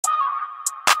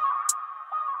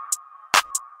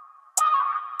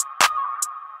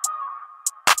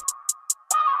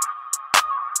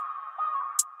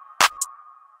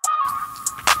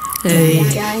Hey,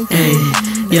 hey,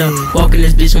 yeah, walking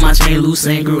this bitch with my chain loose,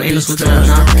 ain't grew, ain't no switching up,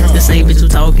 nah. The same bitch who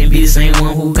talking be the same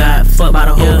one who got fucked by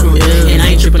the whole crew. And I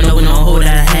ain't tripping over no hoe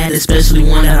that I had, especially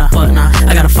one that I fucked, nah.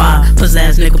 I got a 5, pussy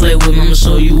ass nigga play with me, I'ma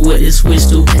show you what it switched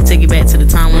to. Take it back to the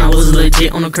time when I was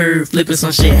legit on the curve, flipping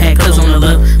some shit, had cuz on the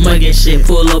left, mugging shit,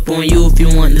 pull up on you if you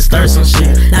want to start some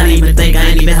shit. Not even think I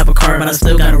ain't even have a car, but I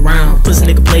still got a round. Pussy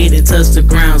nigga played and touched the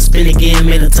ground, spin again,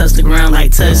 made a touch the ground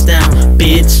like touchdown,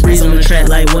 bitch. Breeze on the track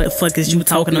like what the fuck is you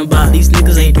talking about? These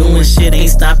niggas ain't doing shit, ain't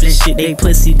stopping shit, they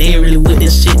pussy, they ain't really with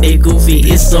this shit, they goofy,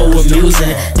 it's so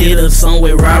amusing. Did a song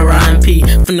with Rah and P,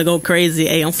 finna go crazy,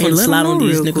 ayy, I'm finna slide on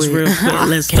these niggas real quick,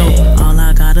 let's go. All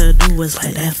I gotta do is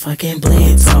let that fucking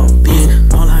Blick talk,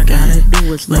 bitch. All I gotta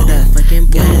do is let that fucking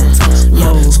Blick talk.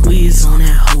 Yo, squeeze on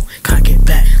that hoe, cock it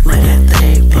back, let that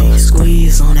thing be.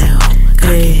 Squeeze on that hoe,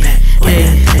 cock it back.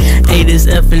 Hey, this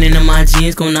effing into my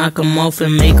jeans, gon' knock them off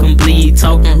and make them bleed.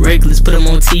 Talking reckless, put them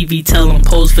on TV, tell them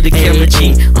pose for the camera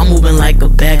G. I'm moving like a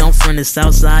bag, I'm from the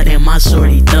south side and my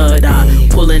shorty thug eye.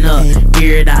 Pulling up,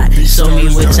 beard eye, show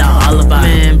me what y'all all about.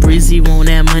 Man, Breezy want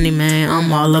that money, man,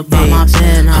 I'm all about my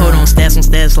bed. Hold on,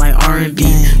 stats like R&B,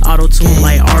 auto-tune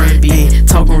like R&B.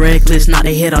 Talking reckless, not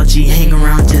they head off G, hang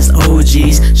around just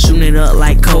OGs. Shooting it up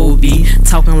like Kobe,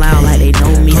 talking loud like they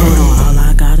know me. Hold on, all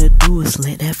I gotta do is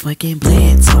let that fucking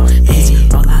Blick talk. Hey,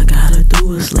 all I gotta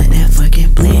do is let that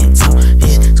fucking Blick talk.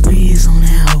 Bitch, squeeze on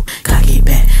that hoe, cock it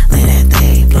back, let that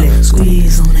thing blow.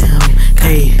 Squeeze on that hoe,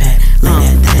 cock it back, let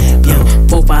that thing blow.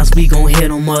 4 5s, we gon' hit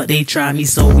them up. They try me,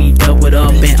 so we doubled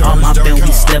up. And all my film,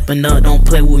 we stepping up. Don't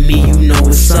play with me, you know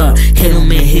what's up. Hit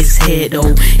him in his head,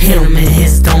 though. Hit him in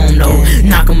his dome, though.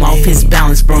 Knock him off his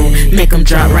balance, bro. Make him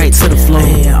drop right to the floor.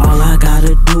 Yeah, all I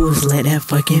gotta do is let that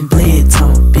fucking Blick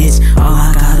talk, bitch. All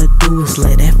I gotta do is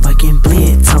let that fucking Blick